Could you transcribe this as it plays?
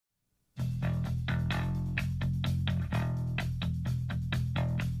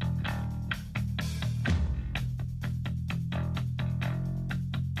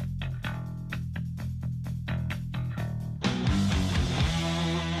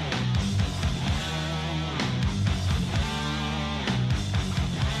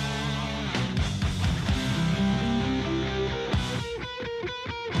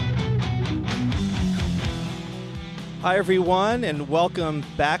Hi, everyone, and welcome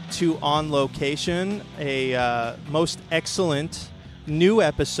back to On Location, a most excellent new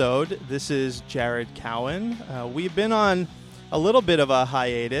episode. This is Jared Cowan. We've been on a little bit of a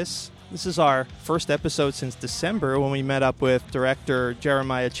hiatus. This is our first episode since December when we met up with director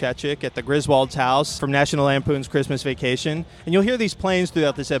Jeremiah Chechik at the Griswold's house from National Lampoon's Christmas Vacation. And you'll hear these planes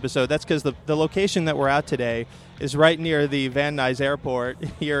throughout this episode. That's because the location that we're at today is right near the Van Nuys Airport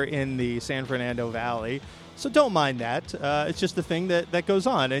here in the San Fernando Valley. So don't mind that. It's just a thing that goes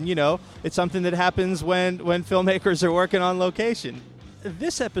on. And, you know, it's something that happens when filmmakers are working on location.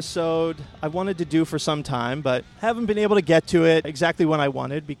 This episode I wanted to do for some time, but haven't been able to get to it exactly when I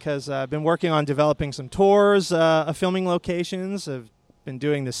wanted because I've been working on developing some tours of filming locations. I've been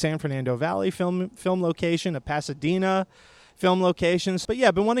doing the San Fernando Valley film location, a Pasadena film locations. But yeah,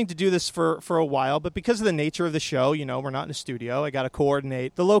 I've been wanting to do this for a while, but because of the nature of the show, you know, we're not in a studio. I got to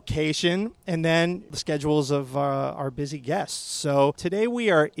coordinate the location and then the schedules of our busy guests. So today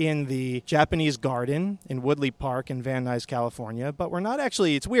we are in the Japanese Garden in Woodley Park in Van Nuys, California, but we're not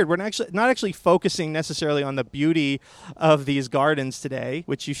actually, it's weird, we're not actually focusing necessarily on the beauty of these gardens today,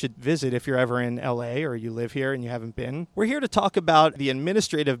 which you should visit if you're ever in LA or you live here and you haven't been. We're here to talk about the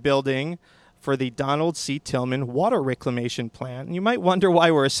administrative building for the Donald C. Tillman Water Reclamation Plant. And you might wonder why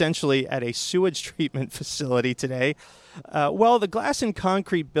we're essentially at a sewage treatment facility today. Well, the glass and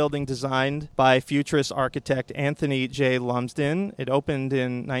concrete building designed by futurist architect Anthony J. Lumsden. It opened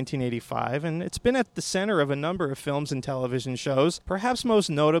in 1985, and it's been at the center of a number of films and television shows. Perhaps most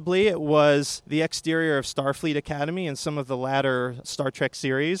notably, it was the exterior of Starfleet Academy and some of the latter Star Trek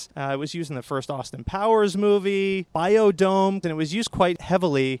series. It was used in the first Austin Powers movie, Biodome, and it was used quite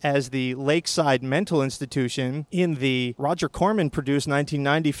heavily as the Lakeside Mental Institution in the Roger Corman-produced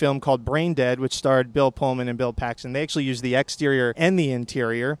 1990 film called Brain Dead, which starred Bill Pullman and Bill Paxton. They actually used the exterior and the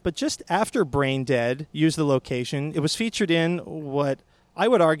interior. But just after Brain Dead used the location, it was featured in what I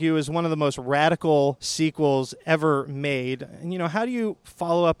would argue is one of the most radical sequels ever made. And, you know, how do you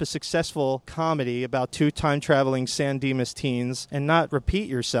follow up a successful comedy about two time-traveling San Dimas teens and not repeat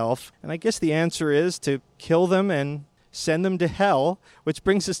yourself? And I guess the answer is to kill them and send them to hell, which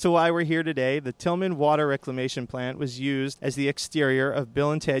brings us to why we're here today. The Tillman Water Reclamation Plant was used as the exterior of Bill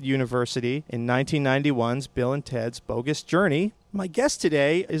and Ted University in 1991's Bill and Ted's Bogus Journey. My guest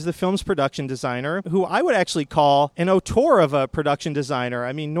today is the film's production designer, who I would actually call an auteur of a production designer.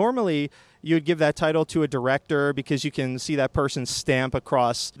 I mean, normally you would give that title to a director because you can see that person's stamp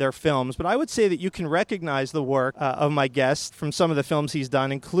across their films. But I would say that you can recognize the work of my guest from some of the films he's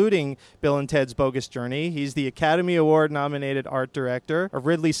done, including Bill and Ted's Bogus Journey. He's the Academy Award-nominated art director of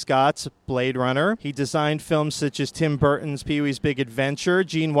Ridley Scott's Blade Runner. He designed films such as Tim Burton's Pee-wee's Big Adventure,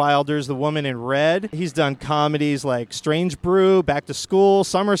 Gene Wilder's The Woman in Red. He's done comedies like Strange Brew, Back to School,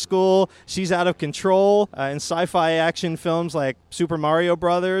 Summer School, She's Out of Control, and sci-fi action films like Super Mario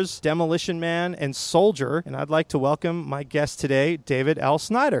Brothers, Demolition Man, and Soldier. And I'd like to welcome my guest today, David L.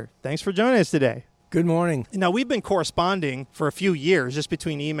 Snyder. Thanks for joining us today. Good morning. Now, we've been corresponding for a few years, just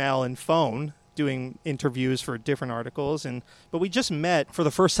between email and phone, doing interviews for different articles. But we just met for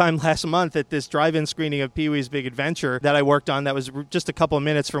the first time last month at this drive-in screening of Pee-wee's Big Adventure that I worked on that was just a couple of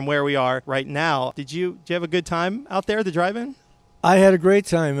minutes from where we are right now. Did you have a good time out there at the drive-in? I had a great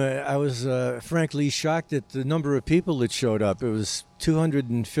time. I was frankly shocked at the number of people that showed up. It was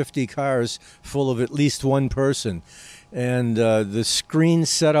 250 cars full of at least one person. And the screen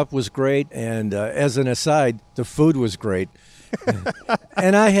setup was great. And as an aside, the food was great.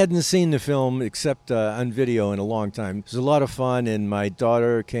 And I hadn't seen the film except on video in a long time. It was a lot of fun. And my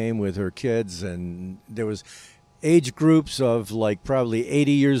daughter came with her kids. And there was age groups of like probably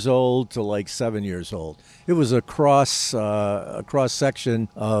 80 years old to like 7 years old. It was a cross section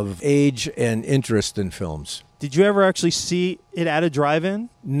of age and interest in films. Did you ever actually see it at a drive-in?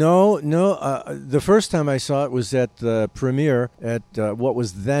 No. The first time I saw it was at the premiere at what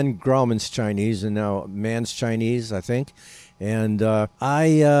was then Grauman's Chinese and now Mann's Chinese, I think. And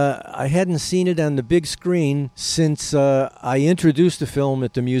I hadn't seen it on the big screen since I introduced the film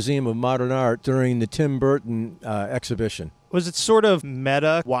at the Museum of Modern Art during the Tim Burton exhibition. Was it sort of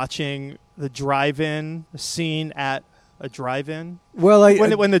meta watching the drive-in scene at a drive-in? Well,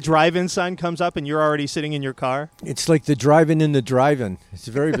 when the drive-in sign comes up and you're already sitting in your car? It's like the drive-in in the drive-in. It's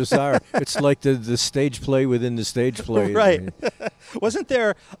very bizarre. It's like the stage play within the stage play. Right. Wasn't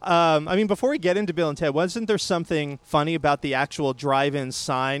there, before we get into Bill and Ted, wasn't there something funny about the actual drive-in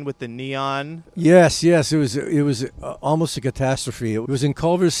sign with the neon? Yes. It was almost a catastrophe. It was in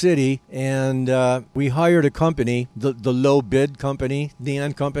Culver City, and we hired a company, the low bid company,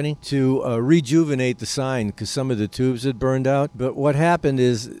 neon company, to rejuvenate the sign because some of the tubes had burned out. But what happened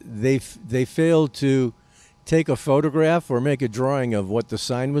is they failed to take a photograph or make a drawing of what the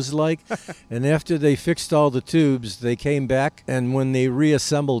sign was like. And after they fixed all the tubes, they came back, and when they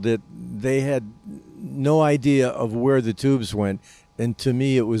reassembled it, they had no idea of where the tubes went. And to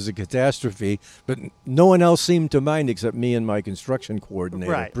me, it was a catastrophe. But no one else seemed to mind except me and my construction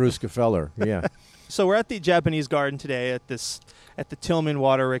coordinator, Right. Bruce Gefeller. Yeah. So we're at the Japanese Garden today at the Tillman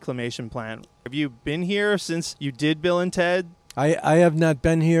Water Reclamation Plant. Have you been here since you did Bill and Ted? I have not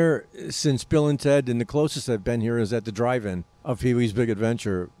been here since Bill and Ted, and the closest I've been here is at the drive-in of Pee-wee's Big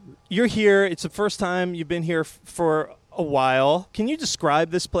Adventure. You're here. It's the first time you've been here for a while. Can you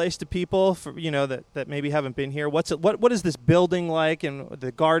describe this place to people for, that maybe haven't been here? What is this building like, and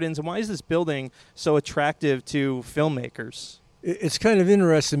the gardens, and why is this building so attractive to filmmakers? It's kind of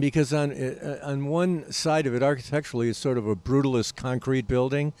interesting because on one side of it, architecturally, it's sort of a brutalist concrete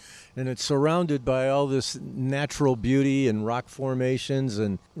building, and it's surrounded by all this natural beauty and rock formations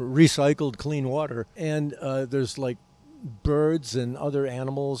and recycled clean water. And there's like birds and other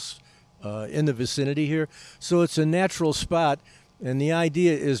animals in the vicinity here. So it's a natural spot, and the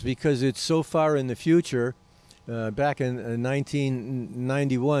idea is because it's so far in the future, back in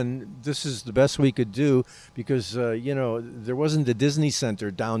 1991, this is the best we could do because, there wasn't the Disney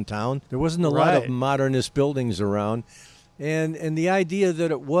Center downtown. There wasn't a lot of modernist buildings around. And the idea that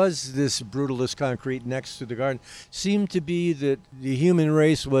it was this brutalist concrete next to the garden seemed to be that the human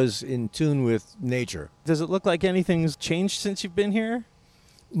race was in tune with nature. Does it look like anything's changed since you've been here?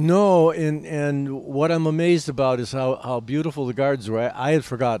 No, and what I'm amazed about is how beautiful the gardens were. I had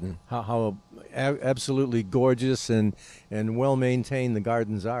forgotten how absolutely gorgeous and well-maintained the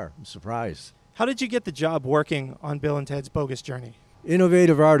gardens are. I'm surprised. How did you get the job working on Bill and Ted's Bogus Journey?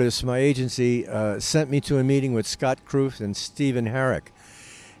 Innovative Artists, my agency, sent me to a meeting with Scott Kruth and Stephen Herrick.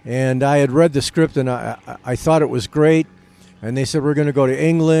 And I had read the script, and I thought it was great. And they said, we're going to go to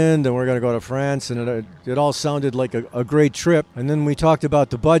England, and we're going to go to France, and it all sounded like a great trip. And then we talked about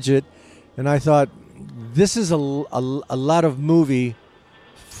the budget, and I thought, this is a lot of movie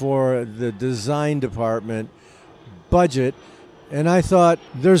for the design department budget. And I thought,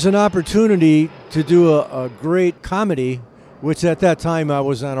 there's an opportunity to do a great comedy, which at that time I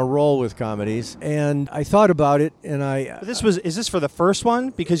was on a roll with comedies. And I thought about it, and Is this for the first one?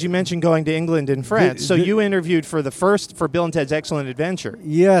 Because you mentioned going to England and France. So you interviewed for Bill and Ted's Excellent Adventure.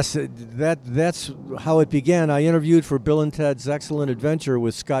 Yes, that's how it began. I interviewed for Bill and Ted's Excellent Adventure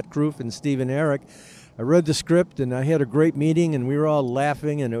with Scott Kruth and Stephen Herrick. I read the script, and I had a great meeting, and we were all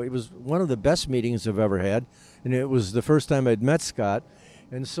laughing, and it was one of the best meetings I've ever had. And it was the first time I'd met Scott.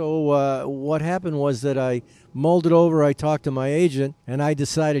 And so what happened was that I mulled it over, I talked to my agent, and I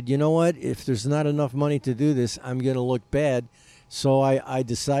decided, you know what, if there's not enough money to do this, I'm going to look bad. So I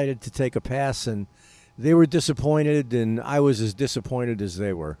decided to take a pass, and they were disappointed, and I was as disappointed as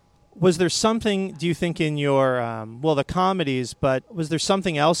they were. Was there something, do you think, in your, the comedies, but was there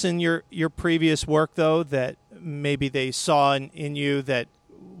something else in your previous work, though, that maybe they saw in you that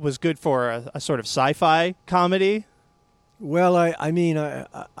was good for a sort of sci-fi comedy? Well,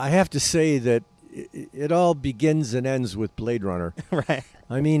 I have to say that it all begins and ends with Blade Runner. Right.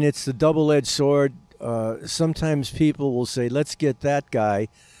 I mean, it's the double-edged sword. Sometimes people will say, let's get that guy.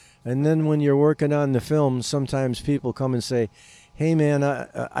 And then when you're working on the film, sometimes people come and say, hey, man,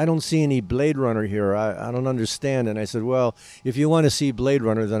 I don't see any Blade Runner here. I don't understand. And I said, well, if you want to see Blade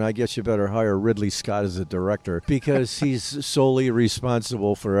Runner, then I guess you better hire Ridley Scott as a director because he's solely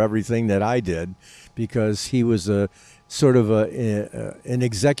responsible for everything that I did because he was an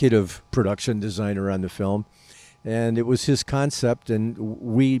executive production designer on the film. And it was his concept, and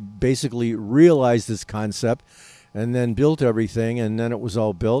we basically realized this concept and then built everything, and then it was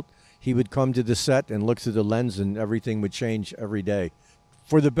all built. He would come to the set and look through the lens, and everything would change every day.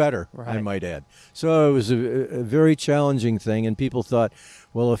 For the better, right. I might add. So it was a very challenging thing, and people thought,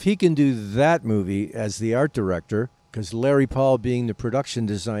 well, if he can do that movie as the art director, because Larry Paul, being the production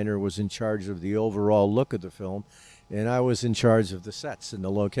designer, was in charge of the overall look of the film, and I was in charge of the sets and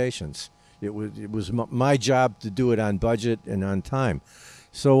the locations. It was my job to do it on budget and on time.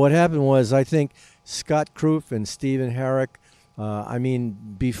 So what happened was, I think Scott Kruth and Stephen Herrick,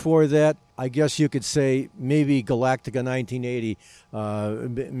 before that, I guess you could say maybe Galactica 1980,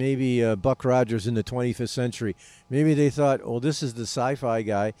 maybe Buck Rogers in the 25th Century. Maybe they thought, oh, this is the sci-fi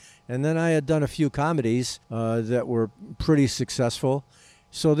guy. And then I had done a few comedies that were pretty successful.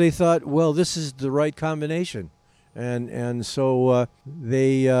 So they thought, well, this is the right combination. And so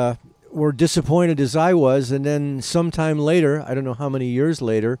they were disappointed as I was. And then sometime later, I don't know how many years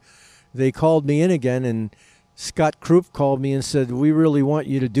later, they called me in again, and Scott Kruth called me and said, we really want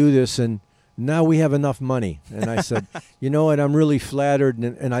you to do this, and now we have enough money. And I said, you know what, I'm really flattered,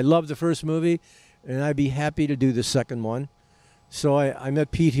 and I love the first movie, and I'd be happy to do the second one. So I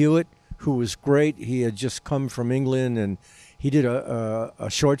met Pete Hewitt, who was great. He had just come from England, and he did a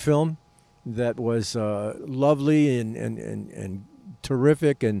short film that was lovely and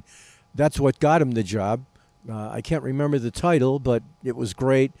terrific, and that's what got him the job. I can't remember the title, but it was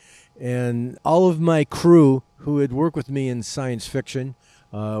great. And all of my crew who had worked with me in science fiction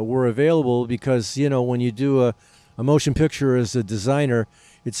were available because, when you do a motion picture as a designer,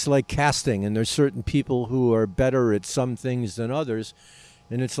 it's like casting, and there's certain people who are better at some things than others.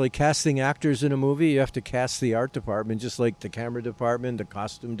 And it's like casting actors in a movie. You have to cast the art department, just like the camera department, the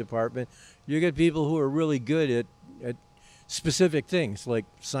costume department. You get people who are really good at specific things, like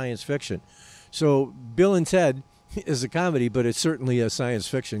science fiction. So Bill and Ted is a comedy, but it's certainly a science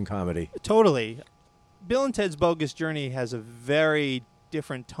fiction comedy. Totally. Bill and Ted's Bogus Journey has a very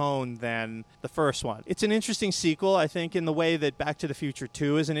different tone than the first one. It's an interesting sequel, I think, in the way that Back to the Future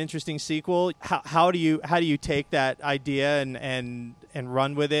 2 is an interesting sequel. How do you take that idea and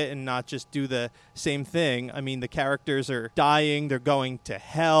run with it and not just do the same thing? I mean, the characters are dying, they're going to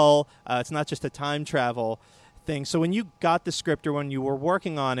hell. It's not just a time travel thing. So when you got the script or when you were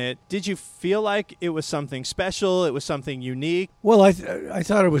working on it, did you feel like it was something special? It was something unique? Well, I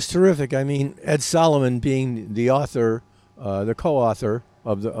thought it was terrific. I mean, Ed Solomon being the author, the co-author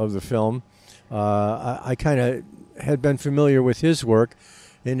of the film, I kind of had been familiar with his work,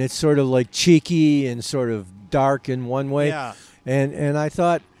 and it's sort of like cheeky and sort of dark in one way. Yeah. And I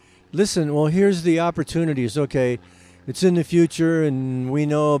thought, listen, well, here's the opportunities. Okay, it's in the future, and we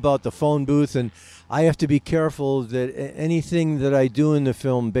know about the phone booth, and I have to be careful that anything that I do in the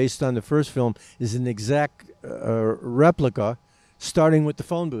film based on the first film is an exact replica, starting with the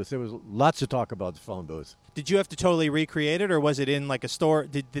phone booth. There was lots of talk about the phone booth. Did you have to totally recreate it, or was it in like a store?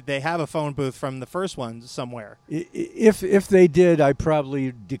 Did they have a phone booth from the first one somewhere? If they did, I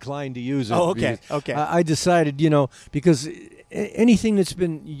probably declined to use it. Oh, okay, okay. I decided, because anything that's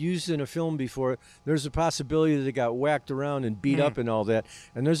been used in a film before, there's a possibility that it got whacked around and beat up and all that.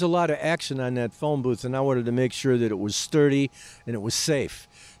 And there's a lot of action on that phone booth, and I wanted to make sure that it was sturdy and it was safe.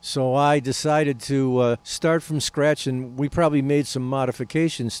 So I decided to start from scratch, and we probably made some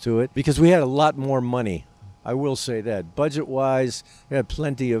modifications to it because we had a lot more money. I will say that. Budget-wise, we had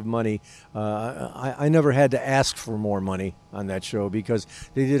plenty of money. I never had to ask for more money on that show because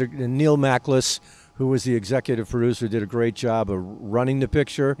they did Neil Mackless, who was the executive producer, did a great job of running the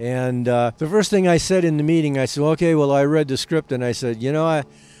picture. And the first thing I said in the meeting, I said, okay, well, I read the script, and I said,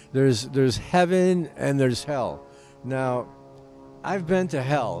 there's heaven and there's hell. Now, I've been to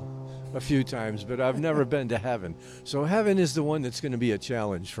hell a few times, but I've never been to heaven. So heaven is the one that's going to be a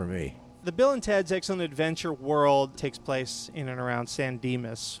challenge for me. The Bill and Ted's Excellent Adventure world takes place in and around San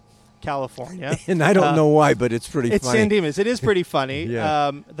Dimas, California. And I don't know why, but it's pretty funny. It's San Dimas. It is pretty funny.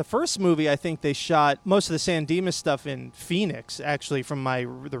 Yeah. The first movie, I think they shot most of the San Dimas stuff in Phoenix, actually, from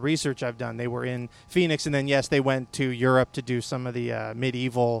the research I've done. They were in Phoenix, and then, yes, they went to Europe to do some of the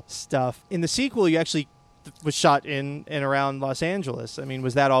medieval stuff. In the sequel, you actually was shot in and around Los Angeles. I mean,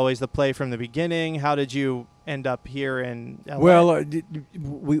 was that always the play from the beginning? How did you end up here in LA? Well,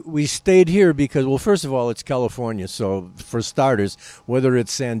 we stayed here because, well, first of all, it's California. So for starters, whether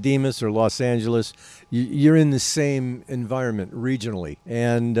it's San Dimas or Los Angeles, you're in the same environment regionally.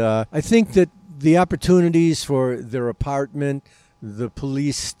 And I think that the opportunities for their apartment, the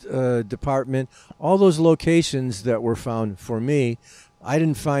police department, all those locations that were found for me, I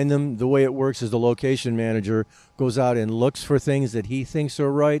didn't find them. The way it works is the location manager goes out and looks for things that he thinks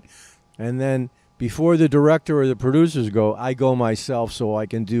are right. And then before the director or the producers go, I go myself so I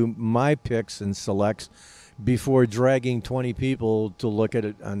can do my picks and selects before dragging 20 people to look at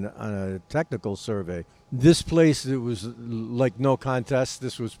it on a technical survey. This place, it was like no contest.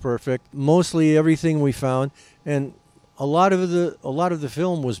 This was perfect. Mostly everything we found. And a lot of the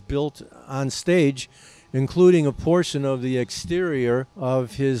film was built on stage, including a portion of the exterior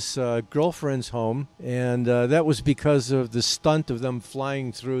of his girlfriend's home, and that was because of the stunt of them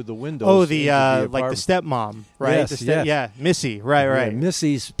flying through the windows. Oh, like the stepmom, right? Yes, yes. Yeah, Missy, right. Yeah,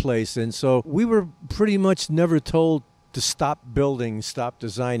 Missy's place. And so we were pretty much never told to stop building, stop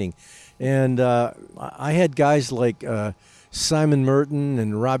designing. And I had guys like Simon Merton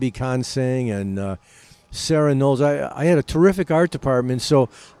and Robbie Consing and Sarah Knowles. I had a terrific art department, so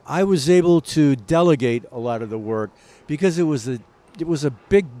I was able to delegate a lot of the work because it was a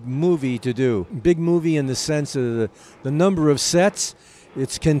big movie to do. Big movie in the sense of the number of sets.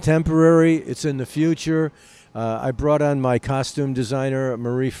 It's contemporary. It's in the future. I brought on my costume designer,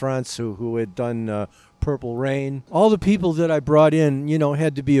 Marie France, who had done Purple Rain. All the people that I brought in,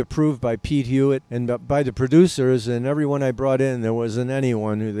 had to be approved by Pete Hewitt and by the producers, and everyone I brought in, there wasn't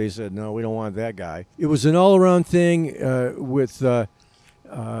anyone who they said, no, we don't want that guy. It was an all-around thing with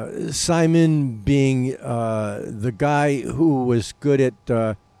Simon being the guy who was good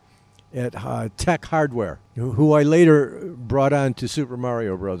at tech hardware, who I later brought on to Super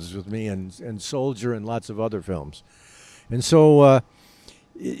Mario Bros. With me and Soldier and lots of other films. And so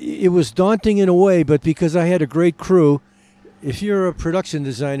it was daunting in a way, but because I had a great crew, if you're a production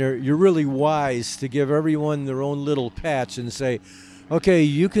designer, you're really wise to give everyone their own little patch and say, okay,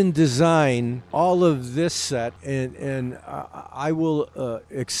 you can design all of this set, and I will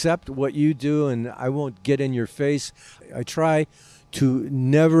accept what you do, and I won't get in your face. I try to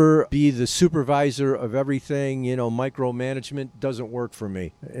never be the supervisor of everything. Micromanagement doesn't work for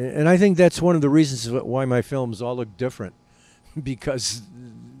me. And I think that's one of the reasons why my films all look different, because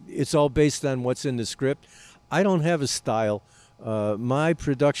it's all based on what's in the script. I don't have a style. My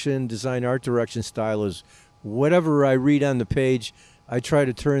production, design, art direction style is whatever I read on the page. I try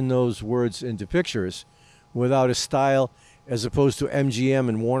to turn those words into pictures without a style, as opposed to MGM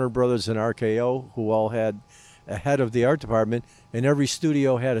and Warner Brothers and RKO, who all had a head of the art department, and every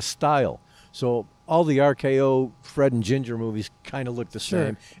studio had a style. So all the RKO, Fred and Ginger movies kind of look the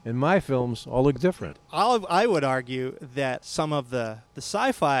same, and my films all look different. I would argue that some of the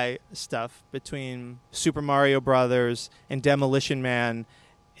sci-fi stuff between Super Mario Brothers and Demolition Man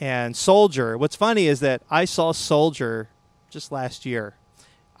and Soldier, what's funny is that I saw Soldier just last year.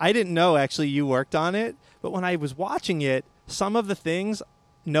 I didn't know actually you worked on it, but when I was watching it, some of the things,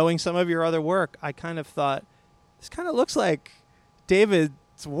 knowing some of your other work, I kind of thought, this kind of looks like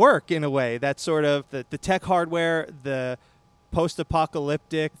David's work in a way. That sort of the tech hardware, the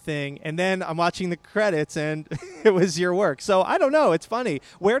post-apocalyptic thing, and then I'm watching the credits and it was your work. So I don't know, it's funny.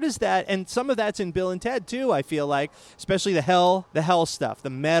 Where does that, and some of that's in Bill and Ted too, I feel like, especially the hell stuff, the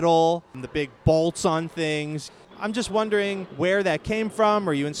metal, and the big bolts on things. I'm just wondering where that came from.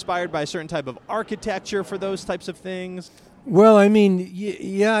 Are you inspired by a certain type of architecture for those types of things? Well, I mean,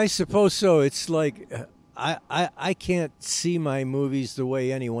 yeah, I suppose so. It's like I can't see my movies the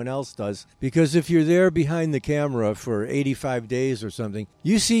way anyone else does, because if you're there behind the camera for 85 days or something,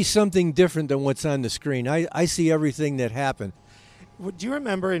 you see something different than what's on the screen. I see everything that happened. Do you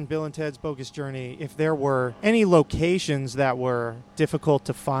remember in Bill and Ted's Bogus Journey if there were any locations that were difficult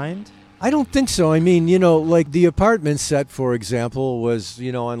to find? I don't think so. I mean, like the apartment set, for example, was,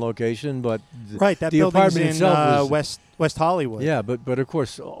 on location, but right, that the building's apartment in itself was West Hollywood. Yeah, but of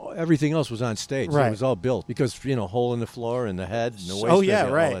course, everything else was on stage. Right. So it was all built because, hole in the floor and the head and the waist. Oh, yeah,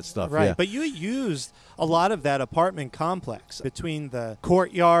 right. All that stuff. Right. Yeah. But you used a lot of that apartment complex between the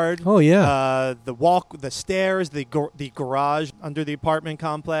courtyard. Oh, yeah. The stairs, the garage under the apartment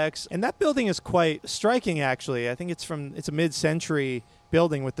complex. And that building is quite striking, actually. I think it's a mid-century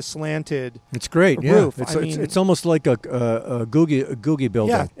building with the slanted It's great, roof. Yeah. It's almost like a googie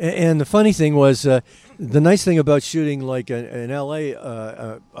building. Yeah. And the funny thing was, the nice thing about shooting like an L.A.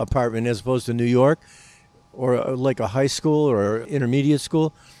 Apartment as opposed to New York, or like a high school or intermediate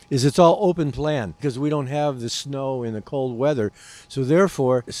school, is it's all open plan because we don't have the snow and the cold weather. So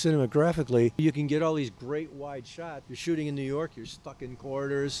therefore, cinematographically, you can get all these great wide shots. You're shooting in New York, you're stuck in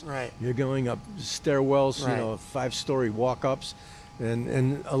corridors. Right. You're going up stairwells, right. 5-story walk-ups.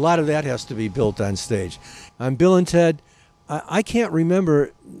 And a lot of that has to be built on stage. On Bill and Ted, I can't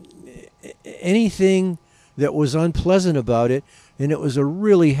remember anything that was unpleasant about it, and it was a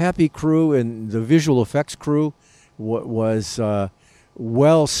really happy crew, and the visual effects crew was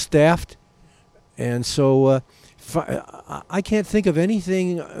well staffed, and so I can't think of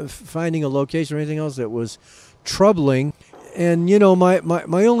anything, finding a location or anything else that was troubling. And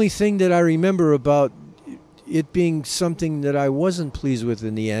my only thing that I remember about it being something that I wasn't pleased with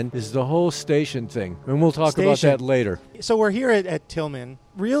in the end is the whole station thing. And we'll talk about that later. So we're here at Tillman.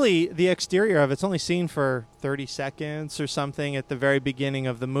 Really, the exterior of it's only seen for 30 seconds or something at the very beginning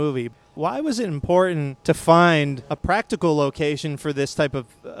of the movie. Why was it important to find a practical location for this type of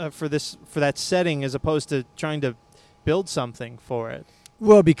for that setting as opposed to trying to build something for it?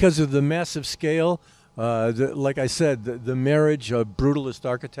 Well, because of the massive scale, like I said, the marriage of brutalist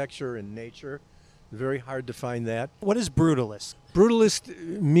architecture and nature. Very hard to find that. What is brutalist? Brutalist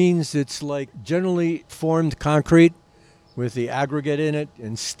means it's like generally formed concrete with the aggregate in it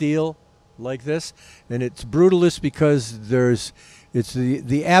and steel like this. And it's brutalist because it's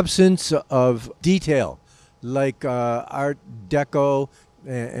the absence of detail, like Art Deco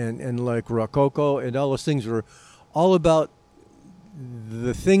and like Rococo, and all those things were all about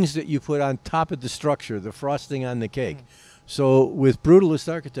the things that you put on top of the structure, the frosting on the cake. So with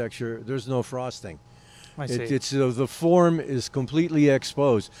brutalist architecture, there's no frosting. I see. It's the form is completely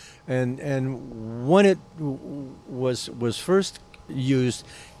exposed, and when it was first used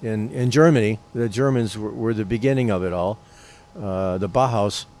in Germany, the Germans were the beginning of it all, the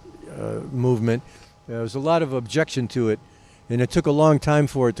Bauhaus movement. There was a lot of objection to it, and it took a long time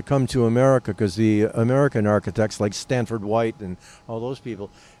for it to come to America because the American architects like Stanford White and all those people,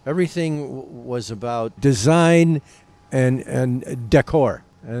 everything was about design and decor,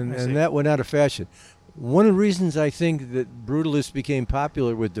 and that went out of fashion. One of the reasons I think that Brutalist became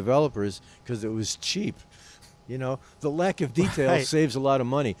popular with developers because it was cheap. You know, the lack of detail saves a lot of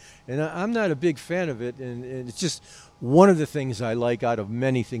money. And I'm not a big fan of it, and it's just one of the things I like out of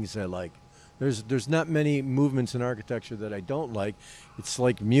many things I like. There's not many movements in architecture that I don't like. It's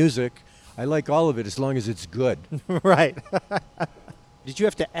like music. I like all of it as long as it's good. Right. Did you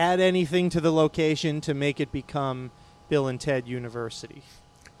have to add anything to the location to make it become Bill and Ted University?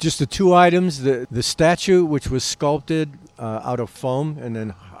 Just the two items, the statue, which was sculpted out of foam and then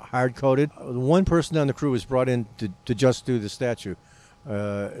hard-coated. One person on the crew was brought in to just do the statue.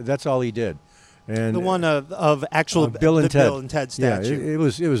 That's all he did. And the one of actual Bill and Ted. Bill and Ted statue. Yeah, it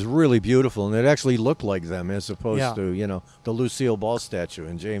was really beautiful, and it actually looked like them as opposed to the Lucille Ball statue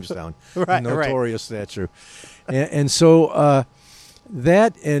in Jamestown, right, notorious statue. And so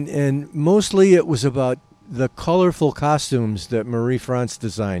that and mostly it was about the colorful costumes that Marie France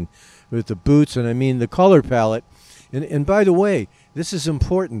designed with the boots, and I mean the color palette. And by the way, this is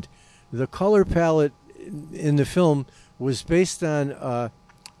important. The color palette in the film was based on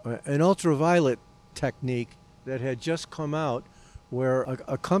an ultraviolet technique that had just come out where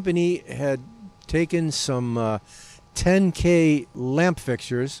a company had taken some 10K lamp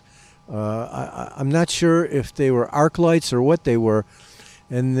fixtures. I'm not sure if they were arc lights or what they were,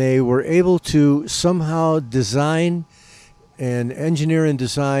 and they were able to somehow design and engineer and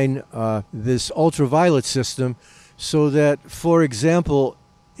design this ultraviolet system so that, for example,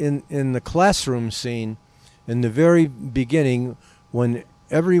 in the classroom scene, in the very beginning, when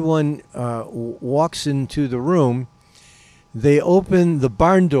everyone walks into the room, they open the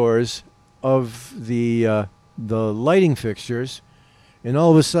barn doors of the lighting fixtures, and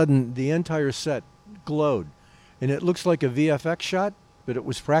all of a sudden the entire set glowed. And it looks like a VFX shot, but it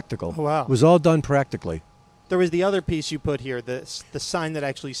was practical. Oh, wow. It was all done practically. There was the other piece you put here, the sign that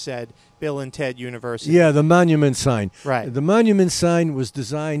actually said Bill and Ted University. Yeah, the monument sign. Right. The monument sign was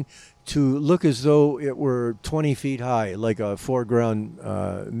designed to look as though it were 20 feet high, like a foreground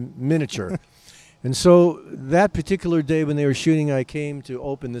miniature. And so that particular day when they were shooting, I came to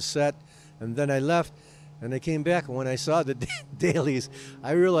open the set, and then I left, and I came back, and when I saw the dailies,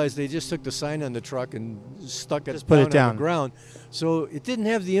 I realized they just took the sign on the truck and stuck it down on the ground. So it didn't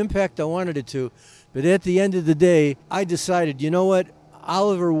have the impact I wanted it to, but at the end of the day, I decided, you know what,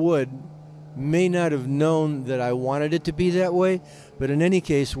 Oliver Wood may not have known that I wanted it to be that way, but in any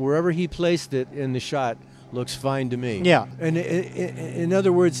case, wherever he placed it in the shot looks fine to me. Yeah. And in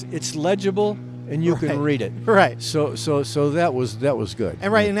other words, it's legible and you can read it. Right. So that was good.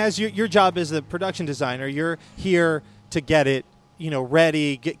 And right, and as your job as the production designer, you're here to get it,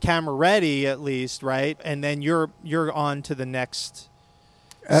 ready, get camera ready at least, right? And then you're on to the next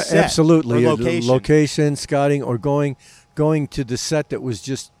set absolutely. or location. Location scouting or going to the set that was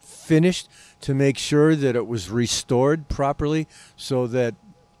just finished to make sure that it was restored properly so that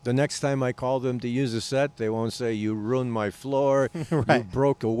the next time I call them to use a set, they won't say, you ruined my floor, right. You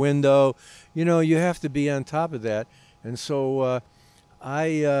broke a window. You have to be on top of that. And so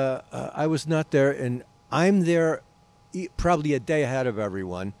I was not there, and I'm there probably a day ahead of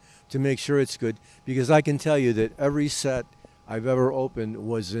everyone to make sure it's good, because I can tell you that every set I've ever opened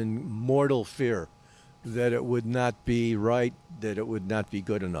was in mortal fear that it would not be right, that it would not be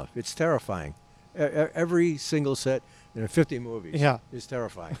good enough. It's terrifying. Every single set in 50 movies is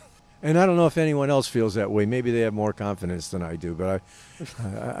terrifying. And I don't know if anyone else feels that way. Maybe they have more confidence than I do, but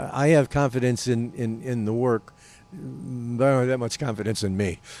I have confidence in the work. I don't have that much confidence in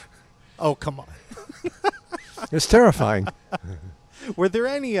me. Oh, come on. It's terrifying. Were there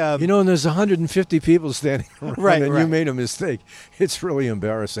any... and there's 150 people standing around, right, and you made a mistake. It's really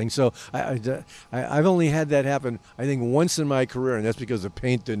embarrassing. So I've only had that happen, I think, once in my career, and that's because the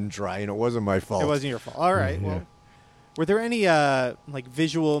paint didn't dry, and it wasn't my fault. It wasn't your fault. All right. Well, were there any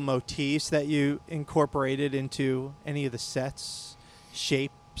visual motifs that you incorporated into any of the sets,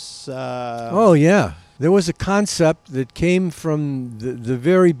 shapes? Oh, yeah. There was a concept that came from the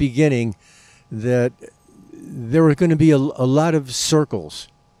very beginning that there were going to be a lot of circles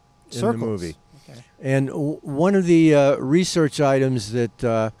in the movie. Okay. And one of the research items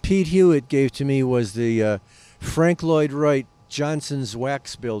that Pete Hewitt gave to me was the Frank Lloyd Wright Johnson's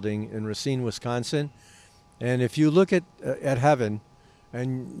Wax Building in Racine, Wisconsin. And if you look at heaven,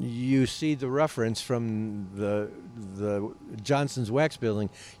 and you see the reference from the Johnson's Wax Building,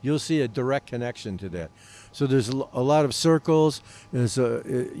 you'll see a direct connection to that. So there's a lot of circles.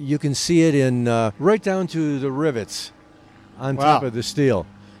 You can see it in right down to the rivets on top of the steel.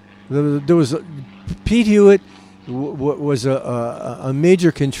 There was Pete Hewitt was a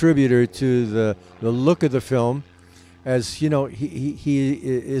major contributor to the look of the film. As you know, he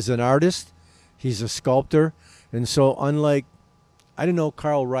is an artist. He's a sculptor, and so unlike, I don't know,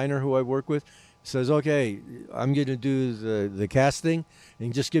 Carl Reiner, who I work with, says, okay, I'm going to do the casting,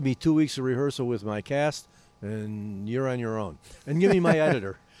 and just give me 2 weeks of rehearsal with my cast, and you're on your own. And give me my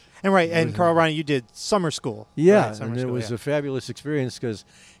editor. And Carl Reiner, you did summer school. Yeah, right? And it was a fabulous experience because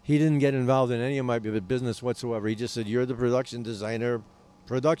he didn't get involved in any of my business whatsoever. He just said, you're the production designer,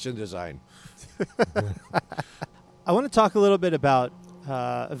 production design. I want to talk a little bit about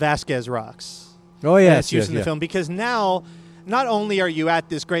Vasquez Rocks. Oh, yeah. It's used in the film, because now not only are you at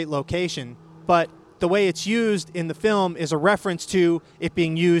this great location, but the way it's used in the film is a reference to it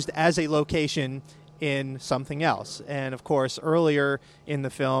being used as a location in something else. And, of course, earlier in the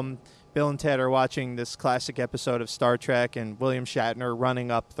film, Bill and Ted are watching this classic episode of Star Trek and William Shatner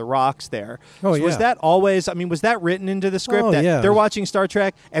running up the rocks there. Oh, so was that always, was that written into the script? Oh, that yeah. They're watching Star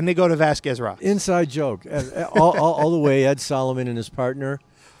Trek and they go to Vasquez Rocks? Inside joke. all the way, Ed Solomon and his partner,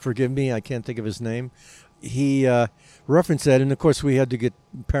 forgive me, I can't think of his name, he referenced that, and of course we had to get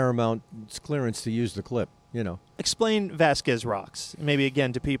Paramount's clearance to use the clip, you know. Explain Vasquez Rocks, maybe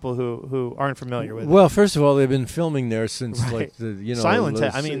again to people who aren't familiar with it. Well, first of all, they've been filming there since right.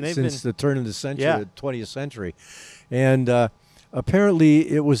 since the turn of the century, yeah. the 20th century, and apparently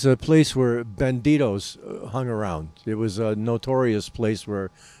it was a place where banditos hung around. It was a notorious place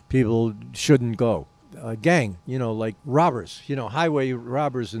where people shouldn't go. A gang, like robbers, highway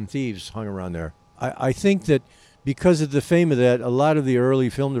robbers and thieves hung around there. I think that because of the fame of that, a lot of the early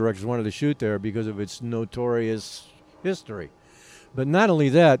film directors wanted to shoot there because of its notorious history. But not only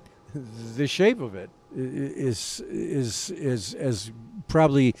that, the shape of it is as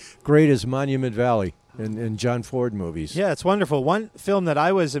probably great as Monument Valley and John Ford movies. Yeah, it's wonderful. One film that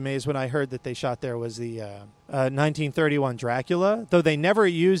I was amazed when I heard that they shot there was the 1931 Dracula, though they never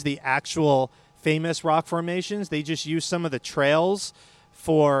used the actual famous rock formations. They just used some of the trails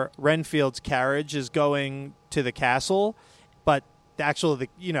for Renfield's carriage is going to the castle, but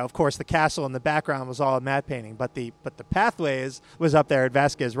of course the castle in the background was all a matte painting, but the pathways was up there at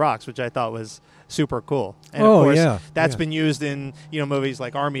Vasquez Rocks, which I thought was super cool. And of course that's been used in movies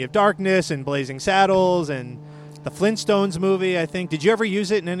like Army of Darkness and Blazing Saddles and the Flintstones movie, I think. Did you ever use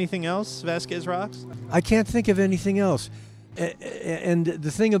it in anything else, Vasquez Rocks? I can't think of anything else. And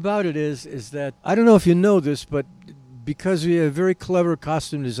the thing about it is that, I don't know if you know this, but because we have a very clever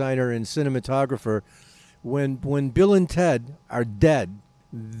costume designer and cinematographer, when Bill and Ted are dead,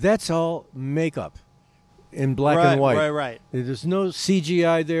 that's all makeup in black and white. Right. There's no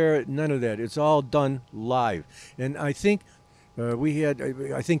CGI there, none of that. It's all done live. And I think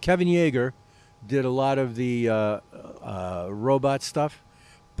I think Kevin Yeager did a lot of the robot stuff.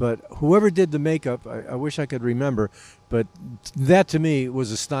 But whoever did the makeup, I wish I could remember, but that to me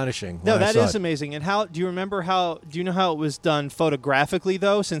was astonishing. No, that is amazing. And do you know how it was done photographically,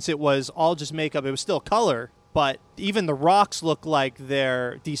 though, since it was all just makeup? It was still color, but even the rocks look like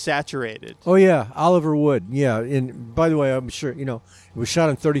they're desaturated. Oh, yeah, Oliver Wood, yeah. And by the way, I'm sure, it was shot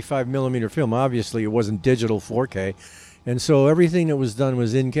on 35 millimeter film. Obviously, it wasn't digital 4K. And so everything that was done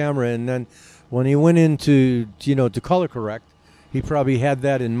was in camera. And then when he went into, to color correct, he probably had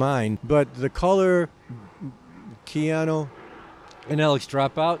that in mind. But the color, Keanu and Alex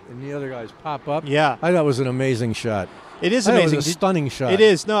drop out, and the other guys pop up. Yeah. I thought it was an amazing shot. It is amazing. It was a stunning shot. It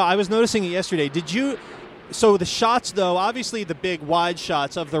is. No, I was noticing it yesterday. So the shots, though, obviously the big wide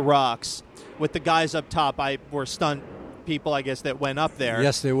shots of the rocks with the guys up top, were stunt people, I guess, that went up there.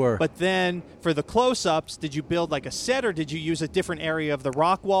 Yes, they were. But then for the close-ups, did you build like a set, or did you use a different area of the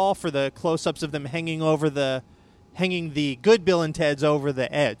rock wall for the close-ups of them hanging the good Bill and Ted's over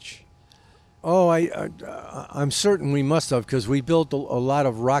the edge? Oh, I'm certain we must have, because we built a lot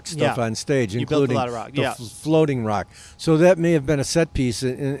of rock stuff on stage, including built a lot of rock. Floating rock. So that may have been a set piece.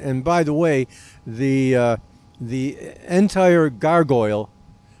 And by the way, the entire gargoyle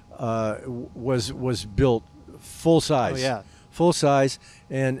was built full size. Oh, yeah. Full size.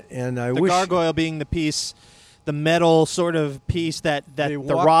 And I wish... The gargoyle being the piece, the metal sort of piece that the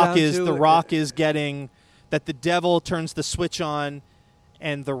rock is getting... that the devil turns the switch on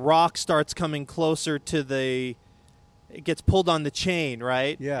and the rock starts coming closer to it gets pulled on the chain,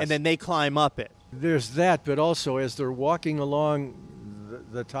 right? Yes. And then they climb up it. There's that, but also as they're walking along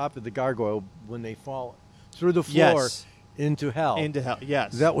the top of the gargoyle, when they fall through the floor Yes. into hell. Into hell.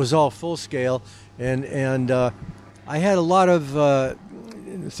 Yes. That was all full scale, and I had a lot of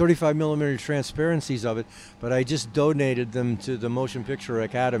 35 millimeter transparencies of it, but I just donated them to the Motion Picture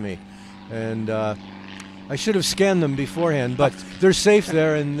Academy, and I should have scanned them beforehand, but they're safe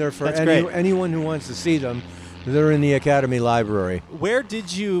there, and they're for anyone who wants to see them. They're in the Academy Library. Where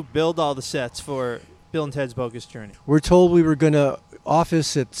did you build all the sets for Bill and Ted's Bogus Journey? We're told we were going to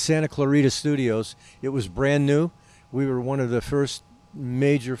office at Santa Clarita Studios. It was brand new. We were one of the first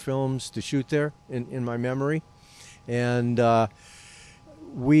major films to shoot there, in my memory. And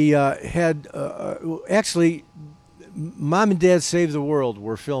we had, actually, Mom and Dad Save the World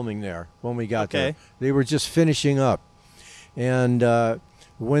were filming there when we got there. They were just finishing up. And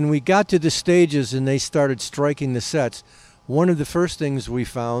when we got to the stages and they started striking the sets, one of the first things we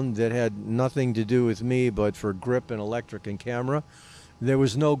found that had nothing to do with me but for grip and electric and camera, there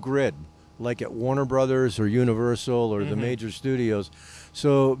was no grid like at Warner Brothers or Universal or the major studios.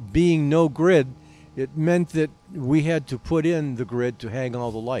 So being no grid, it meant that we had to put in the grid to hang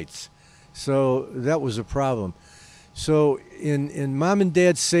all the lights. So that was a problem. So in Mom and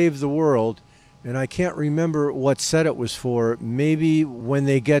Dad Save the World, and I can't remember what set it was for, maybe when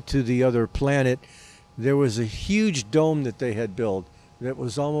they get to the other planet, there was a huge dome that they had built that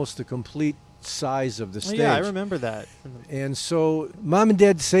was almost the complete size of the stage. Yeah, I remember that. And so Mom and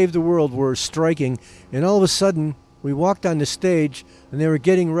Dad Save the World were striking, and all of a sudden we walked on the stage and they were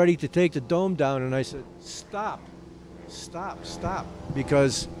getting ready to take the dome down, and I said, stop,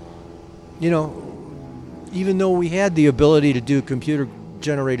 because, you know, even though we had the ability to do computer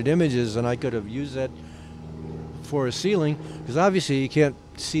generated images, and I could have used that for a ceiling, because obviously you can't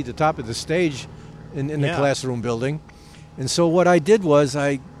see the top of the stage in the classroom building. And so what I did was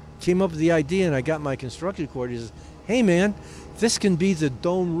I came up with the idea, and I got my construction coordinator. Hey man, this can be the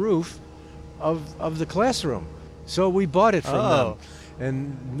dome roof of the classroom. So we bought it from them.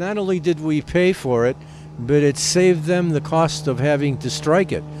 And not only did we pay for it, but it saved them the cost of having to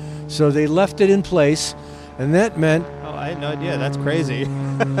strike it. So they left it in place, and that meant... Oh, I had no idea. That's crazy.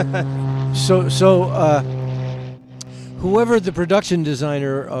 So whoever the production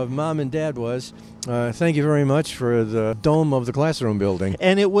designer of Mom and Dad was, thank you very much for the dome of the classroom building.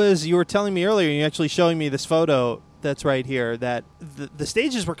 And it was, you were telling me earlier, you're actually showing me this photo that's right here, that the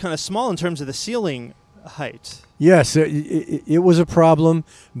stages were kind of small in terms of the ceiling height. Yes, it was a problem,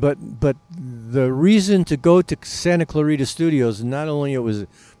 but the reason to go to Santa Clarita Studios, not only it was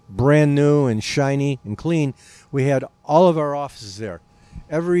brand new and shiny and clean, we had all of our offices there.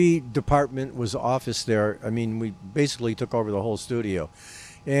 Every department was office there. I mean, we basically took over the whole studio.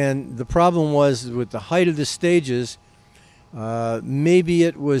 And the problem was with the height of the stages, maybe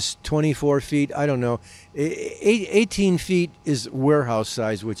it was 24 feet, I don't know. 18 feet is warehouse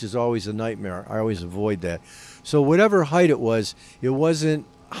size, which is always a nightmare. I always avoid that. So whatever height it wasn't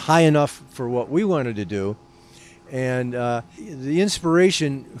high enough for what we wanted to do. And the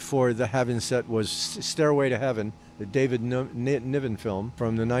inspiration for the Heaven set was Stairway to Heaven, the David Niven film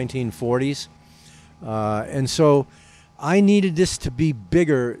from the 1940s. And so I needed this to be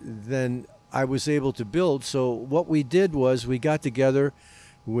bigger than I was able to build. So what we did was we got together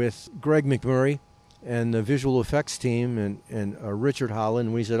with Greg McMurray and the visual effects team and Richard Holland.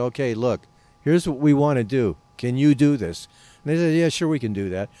 And we said, okay, look, here's what we want to do. Can you do this? And they said, yeah, sure, we can do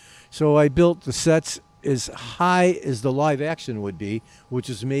that. So I built the sets as high as the live action would be, which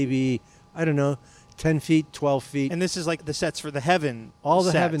is maybe, I don't know, 10 feet, 12 feet. And this is like the sets for the Heaven all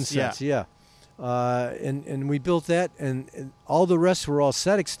the sets. Heaven sets, yeah. And we built that, and all the rest were all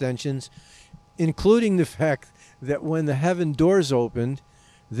set extensions, including the fact that when the Heaven doors opened,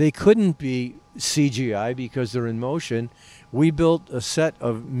 they couldn't be CGI because they're in motion. We built a set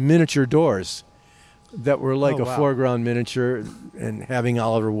of miniature doors that were like a foreground miniature, and having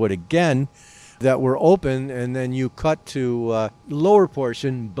Oliver Wood again, that were open, and then you cut to lower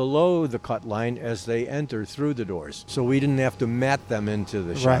portion below the cut line as they enter through the doors. So we didn't have to mat them into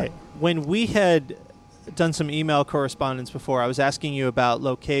the shot. Right. When we had done some email correspondence before, I was asking you about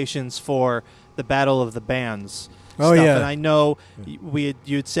locations for the Battle of the Bands. Oh, yeah. And I know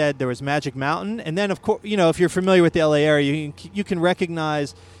you'd said there was Magic Mountain, and then of course, you know, if you're familiar with the LA area, you can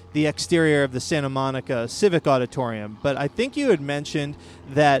recognize the exterior of the Santa Monica Civic Auditorium. But I think you had mentioned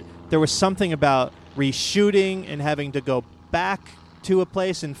that there was something about reshooting and having to go back to a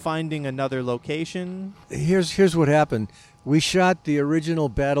place and finding another location. Here's what happened. We shot the original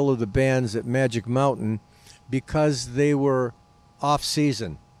Battle of the Bands at Magic Mountain because they were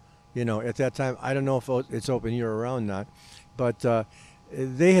off-season. You know, at that time, I don't know if it's open year-round or not, but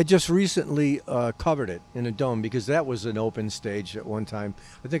they had just recently covered it in a dome because that was an open stage at one time.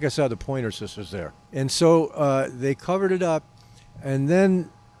 I think I saw the Pointer Sisters there. And so they covered it up, and then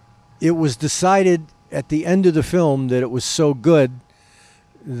it was decided at the end of the film that it was so good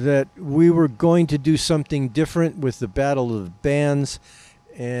that we were going to do something different with the Battle of the Bands.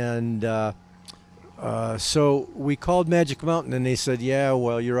 And so we called Magic Mountain, and they said, yeah,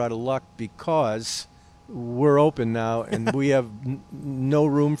 well, you're out of luck because we're open now, and we have no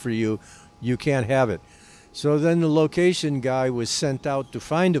room for you. You can't have it. So then the location guy was sent out to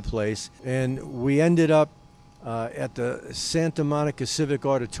find a place, and we ended up at the Santa Monica Civic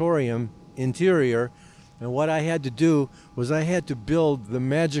Auditorium interior. And what I had to do was I had to build the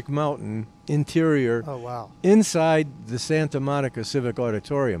Magic Mountain interior inside the Santa Monica Civic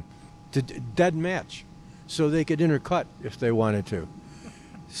Auditorium to dead match, so they could intercut if they wanted to.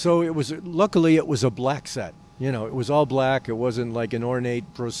 So luckily it was a black set. You know, it was all black. It wasn't like an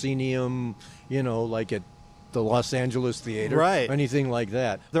ornate proscenium, you know, like at the Los Angeles Theater, right? Or anything like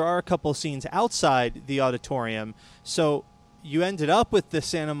that. There are a couple scenes outside the auditorium. So you ended up with the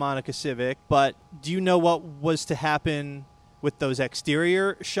Santa Monica Civic, but do you know what was to happen with those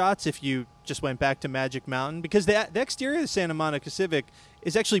exterior shots if you just went back to Magic Mountain? Because the exterior of the Santa Monica Civic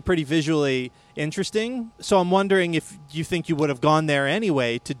is actually pretty visually interesting. So I'm wondering if you think you would have gone there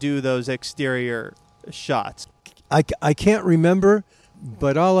anyway to do those exterior shots. I can't remember,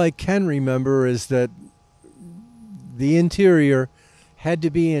 but all I can remember is that the interior had to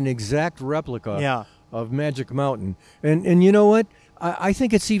be an exact replica of Magic Mountain. And you know what? I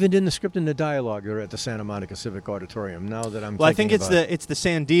think it's even in the script and the dialogue there at the Santa Monica Civic Auditorium, now that I'm I think it's the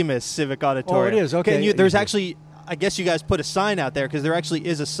San Dimas Civic Auditorium. Oh, it is? Okay. There's actually, I guess you guys put a sign out there, because there actually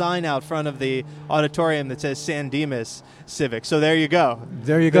is a sign out front of the auditorium that says San Dimas Civic. So there you go.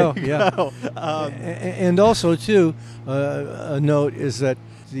 There you go, yeah. Go. And also, too, a note is that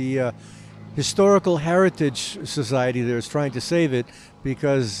the Historical Heritage Society there is trying to save it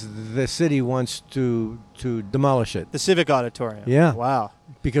because the city wants to demolish it. The Civic Auditorium. Yeah. Wow.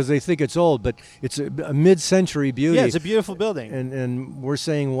 Because they think it's old, but it's a mid-century beauty. Yeah, it's a beautiful building. And we're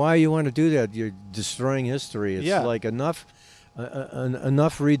saying, why you want to do that? You're destroying history. It's like enough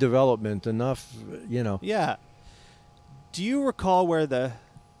redevelopment, enough, you know. Yeah. Do you recall where the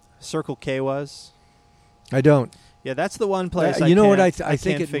Circle K was? I don't. Yeah, that's the one place you know what I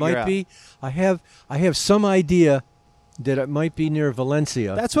think it might be? I have some idea that it might be near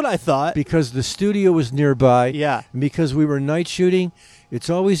Valencia. That's what I thought. Because the studio was nearby. Yeah. And because we were night shooting, it's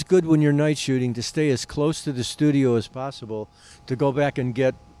always good when you're night shooting to stay as close to the studio as possible to go back and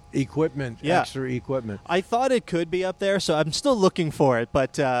get extra equipment. I thought it could be up there, so I'm still looking for it,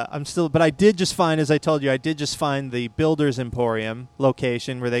 but I did just find, as I told you, the Builders Emporium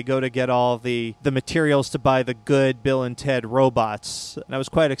location where they go to get all the materials to buy the good Bill and Ted robots. And I was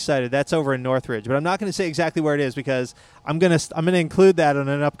quite excited. That's over in Northridge, but I'm not going to say exactly where it is because I'm going to include that on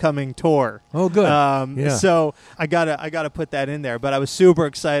an upcoming tour. Oh, good. So I gotta put that in there, but I was super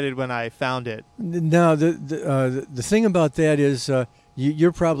excited when I found it. Now the thing about that is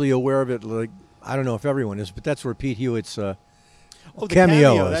you're probably aware of it. Like, I don't know if everyone is, but that's where Pete Hewitt's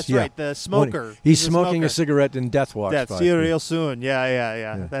cameo is. That's right, the smoker. He's smoking a cigarette in Death Watch. See you real soon.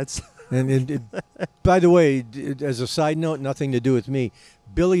 Yeah. That's. And by the way, as a side note, nothing to do with me.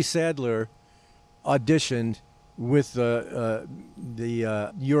 Billy Sadler auditioned with the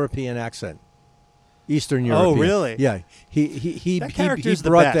European accent, Eastern European. Oh, really? Yeah. He character's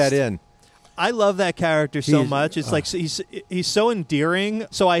brought the best. that in. I love that character so much. It's like he's so endearing.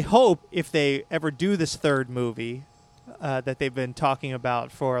 So I hope if they ever do this third movie that they've been talking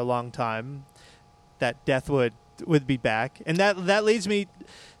about for a long time, that Death would be back. And that leads me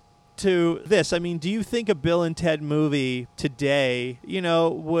to this. I mean, do you think a Bill and Ted movie today,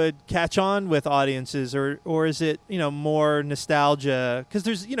 would catch on with audiences, or is it, more nostalgia? Because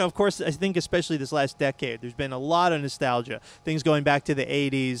there's, of course, I think especially this last decade, there's been a lot of nostalgia. Things going back to the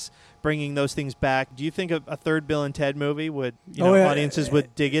 80s, bringing those things back. Do you think a third Bill and Ted movie would, audiences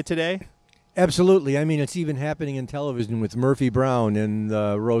would dig it today? Absolutely. I mean, it's even happening in television with Murphy Brown and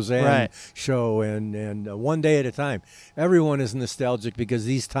the Roseanne show and One Day at a Time. Everyone is nostalgic because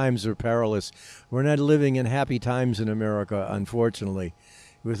these times are perilous. We're not living in happy times in America, unfortunately,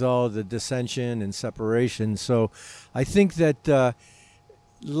 with all the dissension and separation. So I think that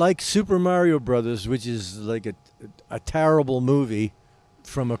like Super Mario Brothers, which is like a terrible movie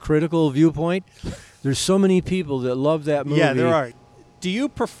from a critical viewpoint, there's so many people that love that movie. Yeah, there are. Do you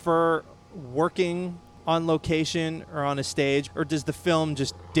prefer working on location or on a stage, or does the film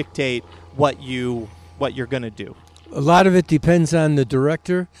just dictate what you're going to do? A lot of it depends on the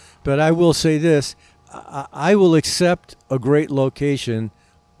director, but I will say this. I will accept a great location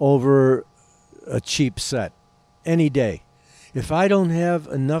over a cheap set any day. If I don't have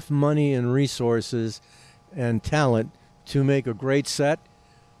enough money and resources and talent to make a great set,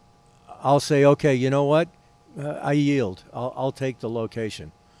 I'll say, okay, you know what? I yield. I'll take the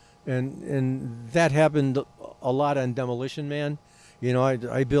location. And that happened a lot on Demolition Man. You know,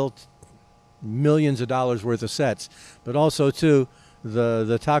 I built millions of dollars worth of sets, but also too,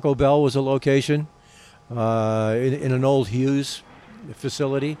 the Taco Bell was a location in an old Hughes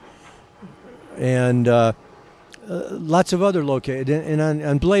facility, and lots of other locations. And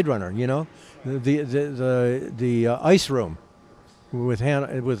on Blade Runner, you know, the ice room with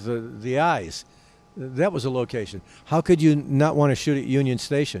the eyes. That was a location. How could you not want to shoot at Union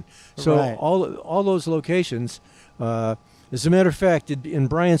Station? So Right. all those locations. As a matter of fact, in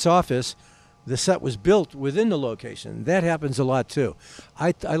Bryant's office, the set was built within the location. That happens a lot too.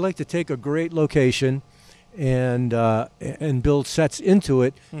 I like to take a great location and build sets into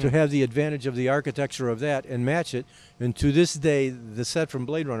it to have the advantage of the architecture of that and match it. And to this day, the set from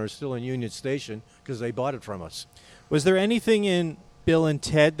Blade Runner is still in Union Station because they bought it from us. Was there anything in Bill and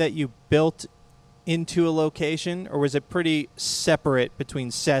Ted that you built into a location, or was it pretty separate between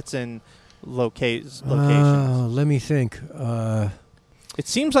sets and locations? Let me think. It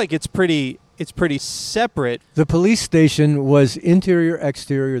seems like it's pretty separate. The police station was interior,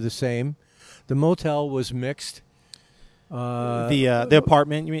 exterior the same. The motel was mixed. The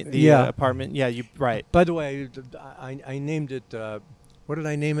apartment, you mean? Apartment. Yeah, you right. By the way, I named it. What did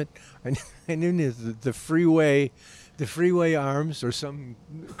I name it? I named it the Freeway Arms, or some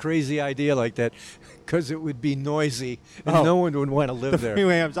crazy idea like that, because it would be noisy and no one would want to live there.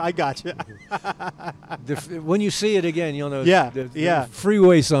 Freeway Arms. I got you. When you see it again, you'll know. Yeah.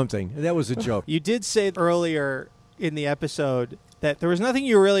 Freeway something. That was a joke. You did say earlier in the episode that there was nothing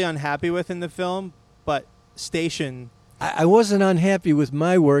you were really unhappy with in the film, but Station. I wasn't unhappy with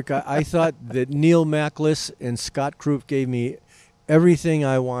my work. I thought that Neil Mackless and Scott Krupp gave me everything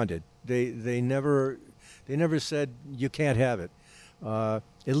I wanted. They never said you can't have it. At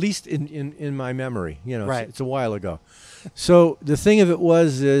least in my memory, you know, right. It's a while ago. So the thing of it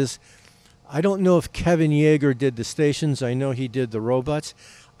is I don't know if Kevin Yeager did the stations. I know he did the robots.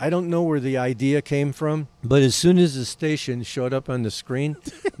 I don't know where the idea came from, but as soon as the station showed up on the screen,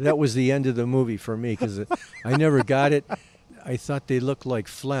 that was the end of the movie for me, because I never got it. I thought they looked like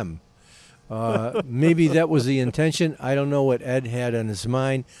phlegm. Maybe that was the intention. I don't know what Ed had on his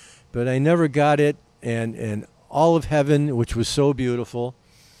mind, but I never got it. And all of Heaven, which was so beautiful.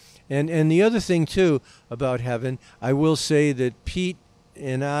 And the other thing, too, about Heaven, I will say that Pete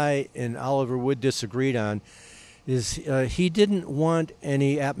and I and Oliver Wood disagreed on, is he didn't want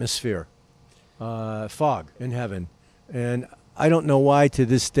any atmosphere, fog in Heaven. And I don't know why to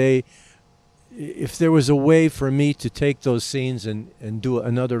this day. If there was a way for me to take those scenes and do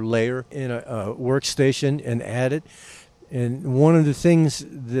another layer in a workstation and add it. And one of the things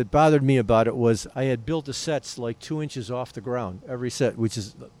that bothered me about it was I had built the sets like 2 inches off the ground, every set, which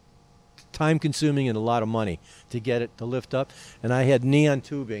is time-consuming and a lot of money to get it to lift up. And I had neon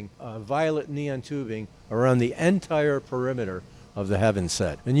tubing, violet neon tubing, around the entire perimeter of the Heaven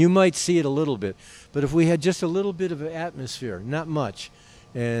set. And you might see it a little bit, but if we had just a little bit of atmosphere, not much,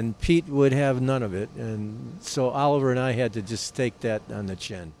 and Pete would have none of it, and so Oliver and I had to just take that on the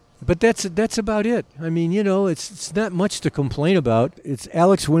chin. But that's about it. I mean, you know, it's not much to complain about. It's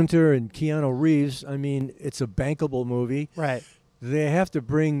Alex Winter and Keanu Reeves. I mean, it's a bankable movie. Right. They have to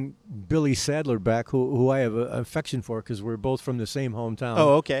bring Billy Sadler back, who I have an affection for because we're both from the same hometown.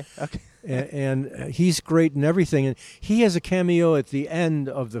 Oh, okay. And he's great in everything. And he has a cameo at the end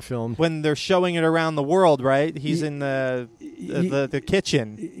of the film. When they're showing it around the world, right? He's in the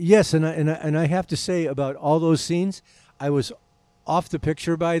kitchen. Yes, and I have to say about all those scenes, I was off the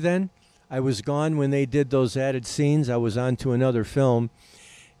picture by then. I was gone when they did those added scenes. I was on to another film.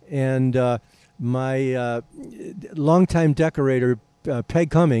 And my longtime decorator,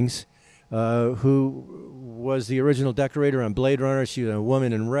 Peg Cummings, who was the original decorator on Blade Runner. She was a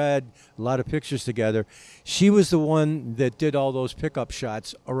Woman in Red, a lot of pictures together. She was the one that did all those pickup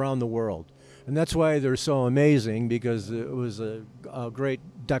shots around the world. And that's why they're so amazing, because it was a great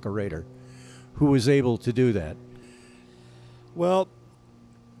decorator who was able to do that. Well,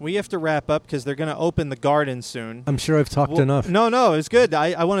 we have to wrap up because they're going to open the garden soon. I'm sure I've talked enough. No, it's good.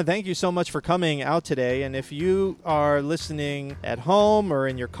 I want to thank you so much for coming out today. And if you are listening at home or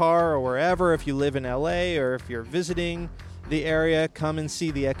in your car or wherever, if you live in LA or if you're visiting the area, come and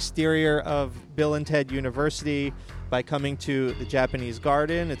see the exterior of Bill and Ted University. by coming to the Japanese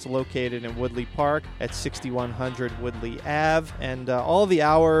Garden. It's located in Woodley Park at 6100 Woodley Ave. And all the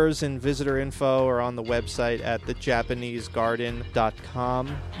hours and visitor info are on the website at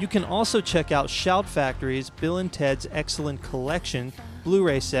thejapanesegarden.com. You can also check out Shout Factory's Bill and Ted's Excellent Collection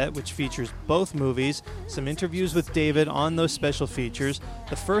Blu-ray set, which features both movies, some interviews with David on those special features.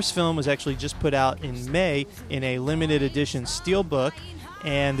 The first film was actually just put out in May in a limited edition steelbook,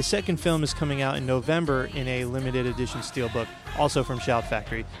 and the second film is coming out in November in a limited edition steelbook, also from Shout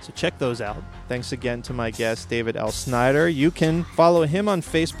Factory. So check those out. Thanks again to my guest, David L. Snyder. You can follow him on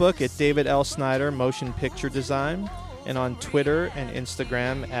Facebook at David L. Snyder Motion Picture Design, and on Twitter and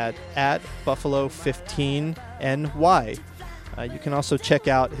Instagram at Buffalo15NY. You can also check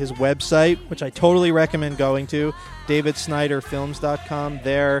out his website, which I totally recommend going to, davidsnyderfilms.com.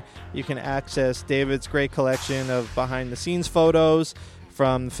 There you can access David's great collection of behind-the-scenes photos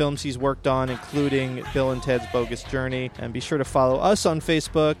from the films he's worked on, including Bill and Ted's Bogus Journey. And be sure to follow us on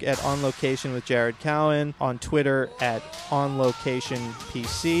Facebook at On Location with Jared Cowan, on Twitter at On Location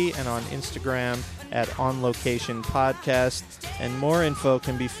PC, and on Instagram at On Location Podcast. And more info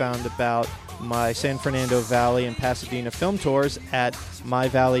can be found about my San Fernando Valley and Pasadena film tours at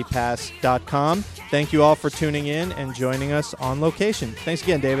myvalleypass.com. Thank you all for tuning in and joining us on location. Thanks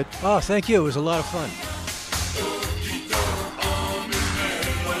again, David. Oh, thank you. It was a lot of fun.